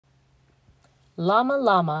Llama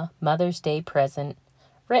Llama Mother's Day Present,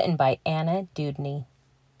 written by Anna Dudney.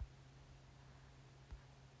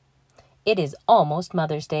 It is almost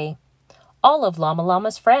Mother's Day. All of Llama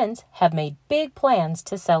Llama's friends have made big plans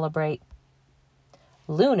to celebrate.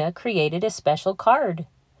 Luna created a special card.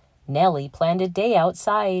 Nellie planned a day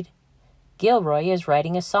outside. Gilroy is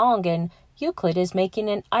writing a song, and Euclid is making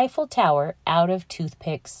an Eiffel Tower out of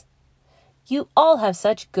toothpicks. "You all have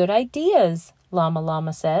such good ideas," Llama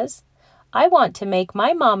Llama says. "I want to make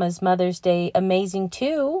my Mama's Mother's Day amazing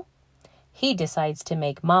too." He decides to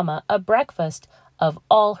make Mama a breakfast of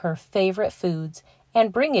all her favorite foods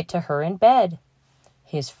and bring it to her in bed.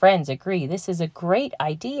 His friends agree this is a great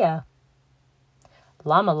idea.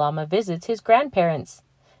 Llama Llama visits his grandparents.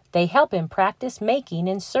 They help him practice making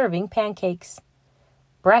and serving pancakes.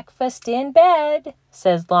 "Breakfast in bed,"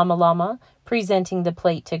 says Llama Llama, presenting the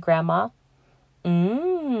plate to Grandma.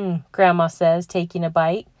 Grandma says, taking a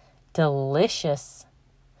bite. "Delicious."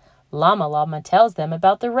 Llama Llama tells them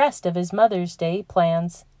about the rest of his Mother's Day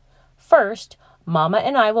plans. "First, Mama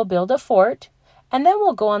and I will build a fort, and then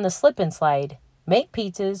we'll go on the slip and slide, make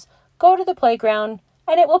pizzas, go to the playground,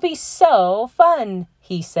 and it will be so fun,"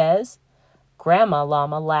 he says. Grandma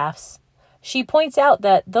Llama laughs. She points out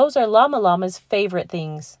that those are Llama Llama's favorite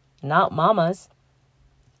things, not Mama's.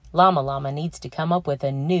 Llama Llama needs to come up with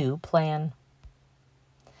a new plan.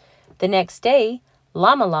 The next day,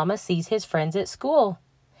 Llama Llama sees his friends at school.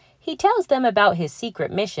 He tells them about his secret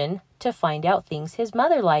mission to find out things his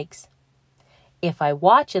mother likes. "If I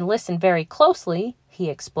watch and listen very closely," he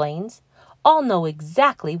explains, "I'll know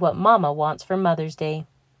exactly what Mama wants for Mother's Day."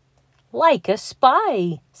 "Like a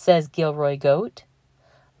spy," says Gilroy Goat.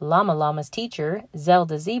 Llama Llama's teacher,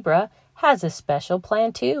 Zelda Zebra, has a special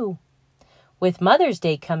plan too. "With Mother's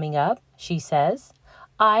Day coming up," she says,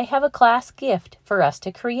 "I have a class gift for us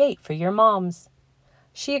to create for your moms."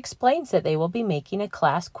 She explains that they will be making a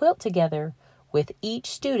class quilt together, with each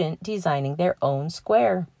student designing their own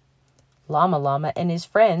square. Llama Llama and his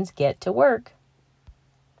friends get to work.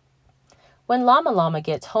 When Llama Llama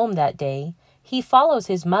gets home that day, he follows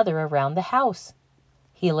his mother around the house.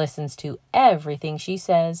 He listens to everything she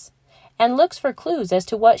says and looks for clues as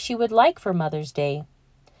to what she would like for Mother's Day.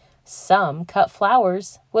 "Some cut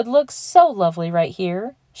flowers would look so lovely right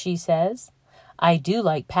here," she says. "I do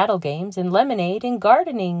like paddle games and lemonade and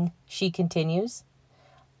gardening," she continues.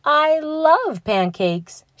 "I love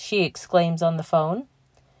pancakes," she exclaims on the phone.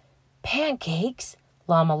 "Pancakes,"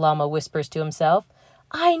 Llama Llama whispers to himself.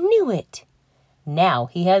 "I knew it." Now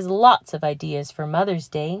he has lots of ideas for Mother's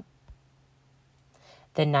Day.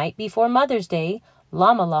 The night before Mother's Day,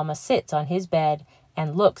 Llama Llama sits on his bed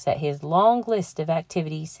and looks at his long list of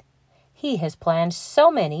activities. He has planned so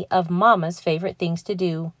many of Mama's favorite things to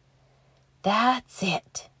do. "That's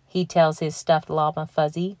it," he tells his stuffed llama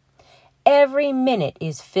Fuzzy. "Every minute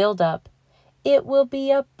is filled up. It will be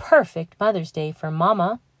a perfect Mother's Day for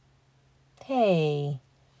Mama." Hey,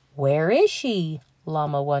 where is she?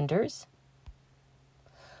 Llama wonders.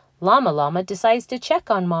 Llama Llama decides to check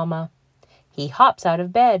on Mama. He hops out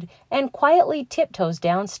of bed and quietly tiptoes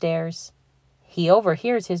downstairs. He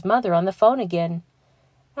overhears his mother on the phone again.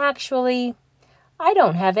 "Actually, I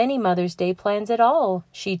don't have any Mother's Day plans at all,"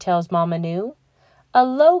 she tells Mama New. "A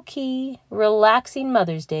low-key, relaxing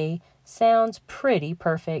Mother's Day sounds pretty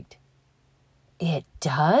perfect." "It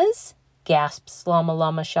does?" gasps Llama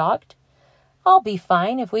Llama, shocked. "I'll be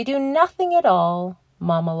fine if we do nothing at all,"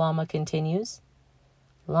 Mama Llama continues.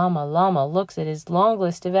 Llama Llama looks at his long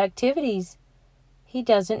list of activities. He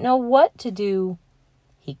doesn't know what to do.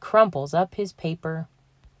 He crumples up his paper.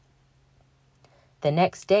 The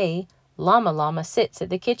next day, Llama Llama sits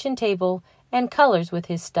at the kitchen table and colors with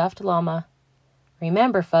his stuffed llama.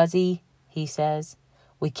 "Remember, Fuzzy," he says,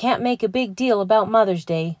 "we can't make a big deal about Mother's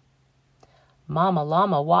Day." Mama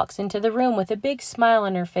Llama walks into the room with a big smile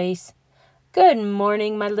on her face. "Good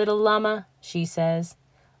morning, my little llama," she says.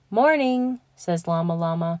 "Morning," says Llama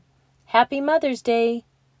Llama. "Happy Mother's Day."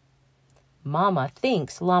 Mama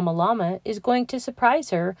thinks Llama Llama is going to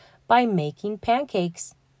surprise her by making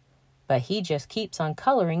pancakes, but he just keeps on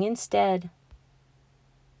coloring instead.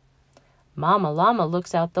 Mama Llama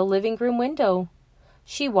looks out the living room window.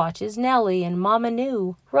 She watches Nellie and Mama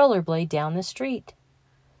New rollerblade down the street.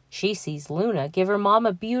 She sees Luna give her mom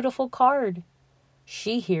a beautiful card.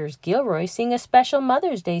 She hears Gilroy sing a special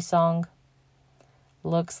Mother's Day song.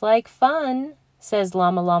 "Looks like fun," says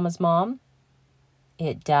Llama Llama's mom.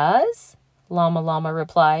 "It does?" Llama Llama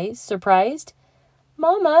replies, surprised.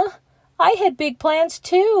 "Mama, I had big plans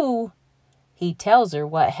too." He tells her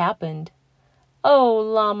what happened. "Oh,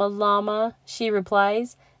 Llama Llama," she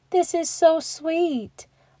replies, "this is so sweet.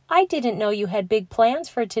 I didn't know you had big plans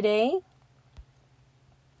for today."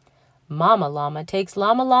 Mama Llama takes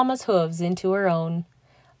Llama Llama's hooves into her own.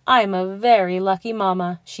 "I'm a very lucky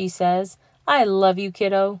mama," she says. "I love you,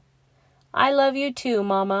 kiddo." "I love you too,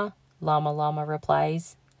 Mama," Llama Llama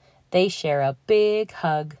replies. They share a big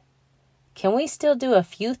hug. "Can we still do a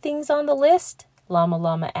few things on the list?" Llama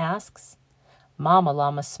Llama asks. Mama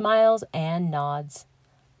Llama smiles and nods.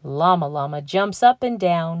 Llama Llama jumps up and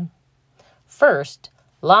down. First,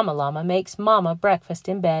 Llama Llama makes Mama breakfast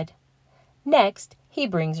in bed. Next, he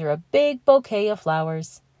brings her a big bouquet of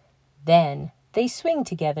flowers. Then they swing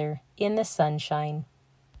together in the sunshine.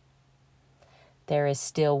 There is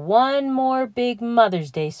still one more big Mother's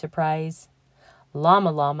Day surprise.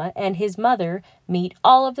 Llama Llama and his mother meet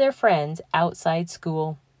all of their friends outside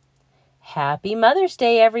school. "Happy Mother's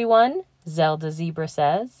Day, everyone," Zelda Zebra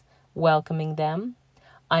says, welcoming them.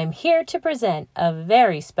 "I'm here to present a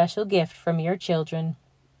very special gift from your children."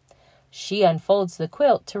 She unfolds the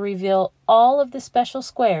quilt to reveal all of the special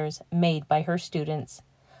squares made by her students.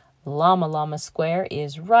 Llama Llama's square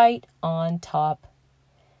is right on top.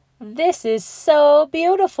 "This is so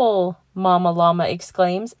beautiful," Mama Llama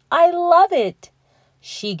exclaims. "I love it."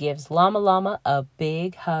 She gives Llama Llama a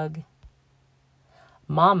big hug.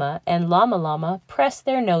 Mama and Llama Llama press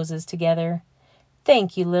their noses together.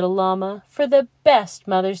 "Thank you, little llama, for the best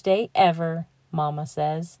Mother's Day ever," Mama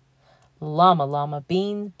says. Llama Llama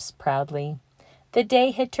beams proudly. The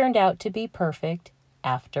day had turned out to be perfect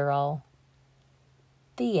after all.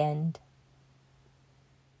 The end.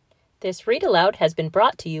 This read aloud has been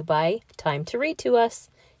brought to you by Time to Read to Us.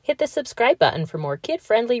 Hit the subscribe button for more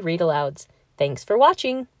kid-friendly read alouds. Thanks for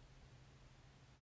watching.